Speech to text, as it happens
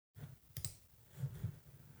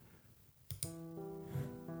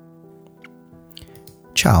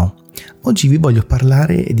Ciao, oggi vi voglio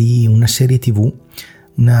parlare di una serie TV,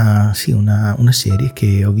 una serie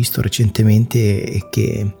che ho visto recentemente e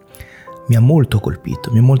che mi ha molto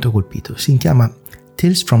colpito. Si chiama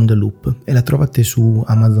Tales from the Loop e la trovate su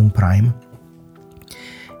Amazon Prime.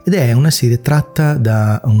 Ed è una serie tratta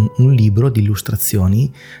da un libro di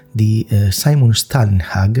illustrazioni di Simon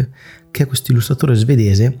Stalenhag, che è questo illustratore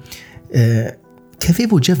svedese che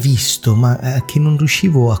avevo già visto ma che non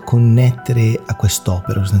riuscivo a connettere a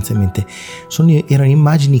quest'opera sostanzialmente. Erano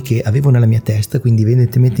immagini che avevo nella mia testa, quindi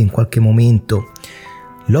evidentemente in qualche momento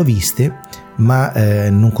l'ho viste, ma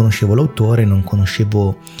non conoscevo l'autore, non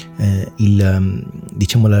conoscevo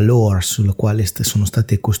la lore sulla quale sono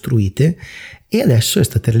state costruite, e adesso è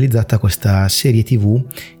stata realizzata questa serie TV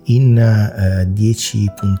in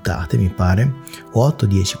 10 puntate, mi pare, o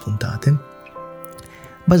 8-10 puntate,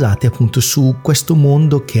 basate appunto su questo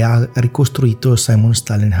mondo che ha ricostruito Simon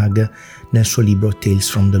Stalenhag nel suo libro Tales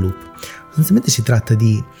from the Loop. Sostanzialmente si tratta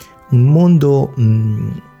di un mondo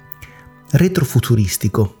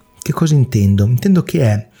retrofuturistico. Che cosa intendo? Intendo che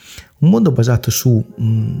è un mondo basato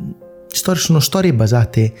sono storie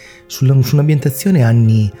basate sull'ambientazione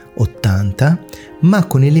anni 80, ma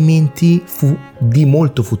con elementi di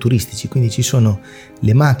molto futuristici, quindi ci sono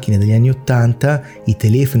le macchine degli anni 80, i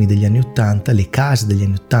telefoni degli anni 80, le case degli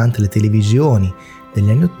anni 80, le televisioni degli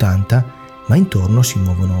anni 80, ma intorno si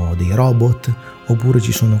muovono dei robot, oppure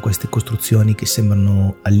ci sono queste costruzioni che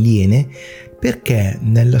sembrano aliene, perché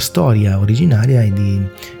nella storia originaria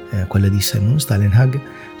quella di Simon Stalenhag,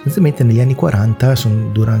 sostanzialmente negli anni 40 è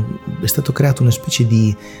stato creato una specie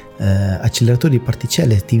di acceleratore di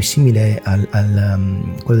particelle simile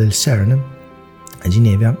quello del CERN a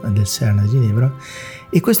Ginevra,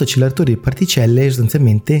 e questo acceleratore di particelle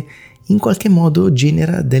sostanzialmente in qualche modo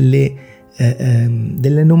genera delle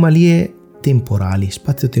anomalie temporali,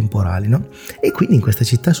 spazio-temporali, no? E quindi in questa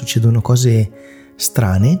città succedono cose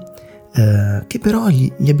strane che però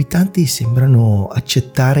gli abitanti sembrano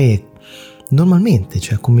accettare normalmente,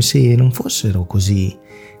 cioè come se non fossero così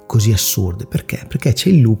assurde. Perché? Perché c'è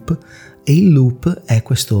il loop, e il loop è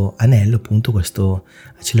questo anello, appunto questo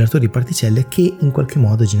acceleratore di particelle che in qualche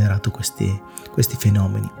modo ha generato questi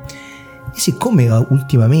fenomeni. E siccome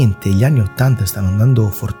ultimamente gli anni 80 stanno andando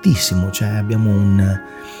fortissimo, cioè abbiamo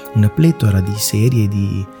una pletora di serie,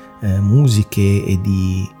 di musiche e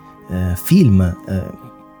di film,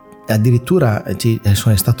 addirittura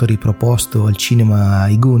è stato riproposto al cinema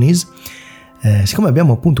i Goonies. Siccome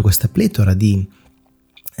abbiamo appunto questa pletora di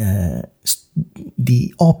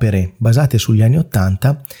opere basate sugli anni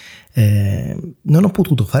 80, non ho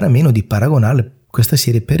potuto fare a meno di paragonare questa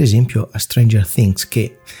serie per esempio a Stranger Things,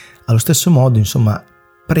 che allo stesso modo insomma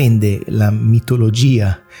prende la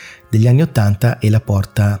mitologia degli anni 80 e la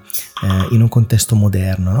porta in un contesto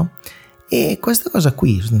moderno, no? E questa cosa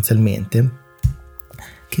qui sostanzialmente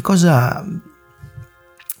che cosa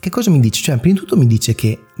mi dice? Cioè, prima di tutto mi dice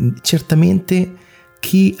che certamente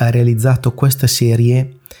chi ha realizzato questa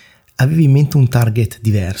serie aveva in mente un target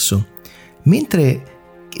diverso, mentre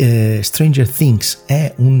Stranger Things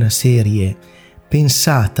è una serie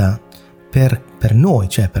pensata per noi,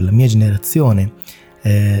 cioè per la mia generazione,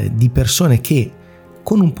 di persone che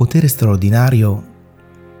con un potere straordinario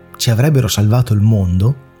ci avrebbero salvato il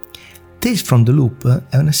mondo. Tales from the Loop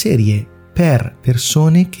è una serie per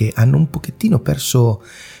persone che hanno un pochettino perso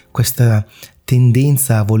questa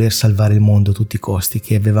tendenza a voler salvare il mondo a tutti i costi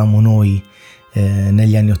che avevamo noi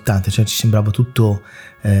negli anni 80, cioè ci sembrava tutto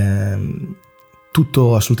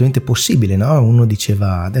assolutamente possibile, no? Uno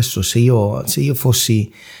diceva adesso se io fossi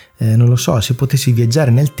non lo so, se potessi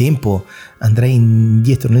viaggiare nel tempo andrei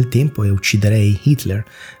indietro nel tempo e ucciderei Hitler.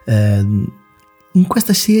 In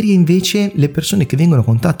questa serie invece le persone che vengono a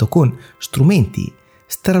contatto con strumenti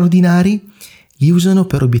straordinari li usano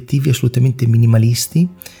per obiettivi assolutamente minimalisti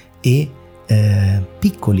e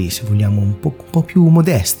piccoli, se vogliamo, un po' più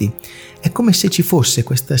modesti. È come se ci fosse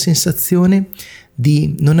questa sensazione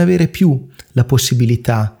di non avere più la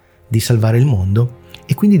possibilità di salvare il mondo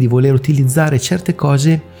e quindi di voler utilizzare certe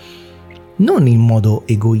cose non in modo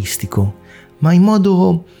egoistico, ma in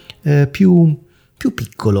modo più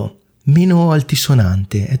piccolo, meno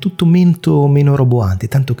altisonante, è tutto meno roboante,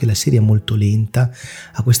 tanto che la serie è molto lenta,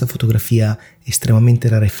 ha questa fotografia estremamente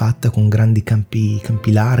rarefatta con grandi campi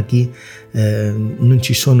larghi, non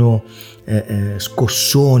ci sono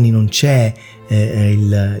scossoni, non c'è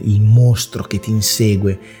il mostro che ti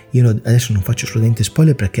insegue. Io adesso non faccio assolutamente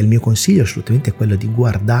spoiler, perché il mio consiglio assolutamente è quello di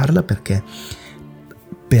guardarla, perché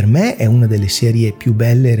per me è una delle serie più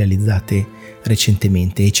belle realizzate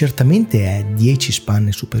recentemente e certamente è 10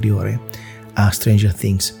 spanne superiore a Stranger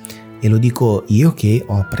Things. e lo dico io che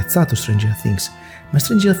ho apprezzato Stranger Things, ma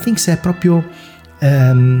Stranger Things è proprio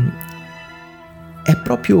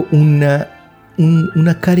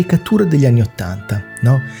una caricatura degli anni '80,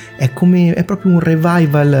 no? È proprio un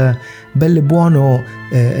revival bello e buono,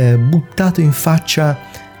 buttato in faccia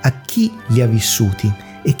a chi li ha vissuti,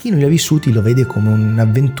 e chi non li ha vissuti lo vede come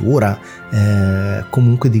un'avventura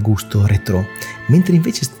comunque di gusto retro, mentre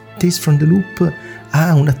invece Tales from the Loop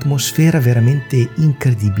ha un'atmosfera veramente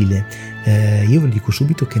incredibile. Io ve lo dico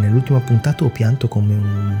subito che nell'ultima puntata ho pianto come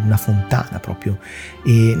una fontana proprio,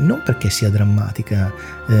 e non perché sia drammatica,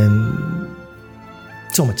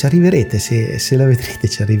 insomma ci arriverete, se la vedrete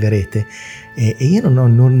ci arriverete, e io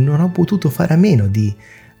non ho potuto fare a meno di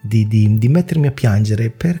mettermi a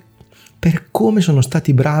piangere per come sono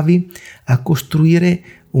stati bravi a costruire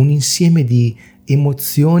un insieme di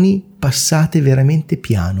emozioni passate veramente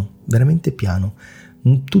piano,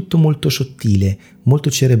 tutto molto sottile, molto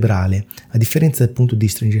cerebrale, a differenza appunto di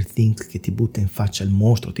Stranger Things che ti butta in faccia il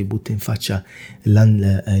mostro, ti butta in faccia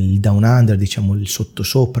il down under, diciamo il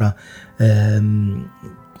sottosopra,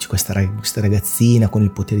 c'è questa ragazzina con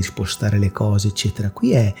il potere di spostare le cose eccetera.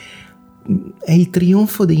 Qui è il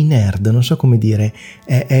trionfo dei nerd, non so come dire,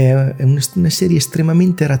 è una serie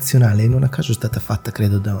estremamente razionale, non a caso è stata fatta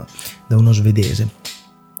credo da uno svedese.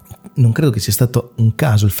 Non credo che sia stato un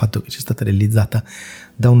caso il fatto che sia stata realizzata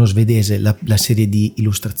da uno svedese la serie di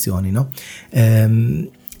illustrazioni, no?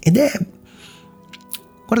 Ed è,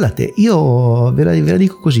 guardate, io ve la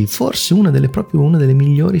dico così, forse una delle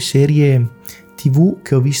migliori serie TV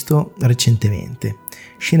che ho visto recentemente.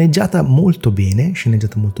 Sceneggiata molto bene,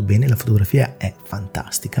 la fotografia è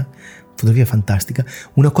fantastica,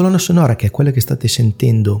 una colonna sonora che è quella che state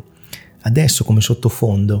sentendo adesso come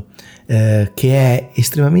sottofondo, che è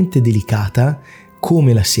estremamente delicata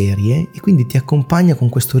come la serie, e quindi ti accompagna con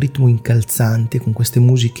questo ritmo incalzante, con queste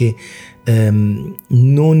musiche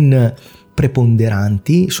non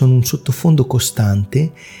preponderanti, sono un sottofondo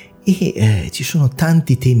costante, e ci sono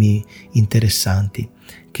tanti temi interessanti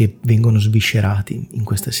che vengono sviscerati in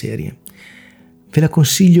questa serie. Ve la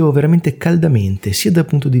consiglio veramente caldamente, sia dal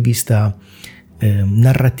punto di vista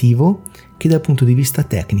narrativo che dal punto di vista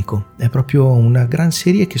tecnico. È proprio una gran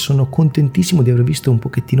serie che sono contentissimo di aver visto un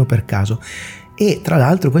pochettino per caso, e tra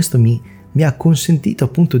l'altro questo mi ha consentito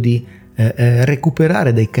appunto di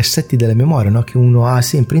recuperare dai cassetti della memoria, no? Che uno ha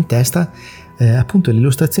sempre in testa, appunto le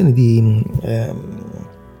illustrazioni di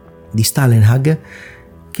Stalenhag,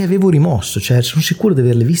 che avevo rimosso, cioè sono sicuro di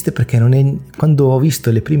averle viste, perché quando ho visto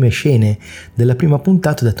le prime scene della prima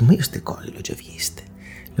puntata ho detto ma io ste cose le ho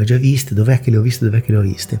già viste, dov'è che le ho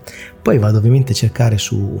viste? Poi vado ovviamente a cercare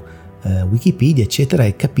su Wikipedia eccetera,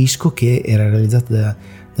 e capisco che era realizzata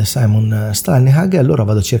da Simon Stalenhag, allora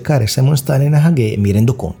vado a cercare Simon Stalenhag e mi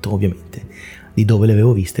rendo conto ovviamente di dove le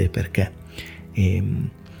avevo viste e perché.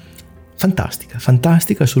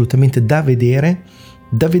 Fantastica, assolutamente da vedere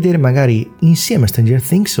magari insieme a Stranger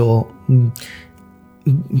Things o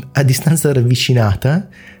a distanza ravvicinata,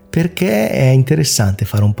 perché è interessante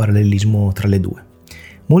fare un parallelismo tra le due,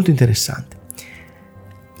 molto interessante.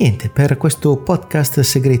 Niente, per questo podcast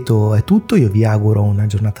segreto è tutto, io vi auguro una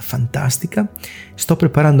giornata fantastica, sto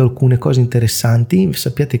preparando alcune cose interessanti,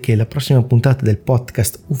 sappiate che la prossima puntata del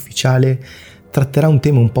podcast ufficiale tratterà un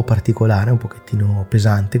tema un po' particolare, un pochettino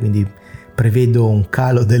pesante, quindi prevedo un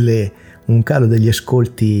calo degli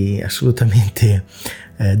ascolti assolutamente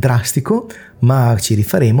drastico, ma ci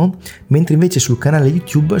rifaremo, mentre invece sul canale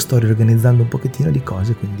YouTube sto riorganizzando un pochettino di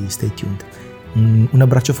cose, quindi stay tuned. Un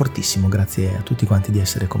abbraccio fortissimo, grazie a tutti quanti di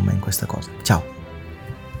essere con me in questa cosa. Ciao!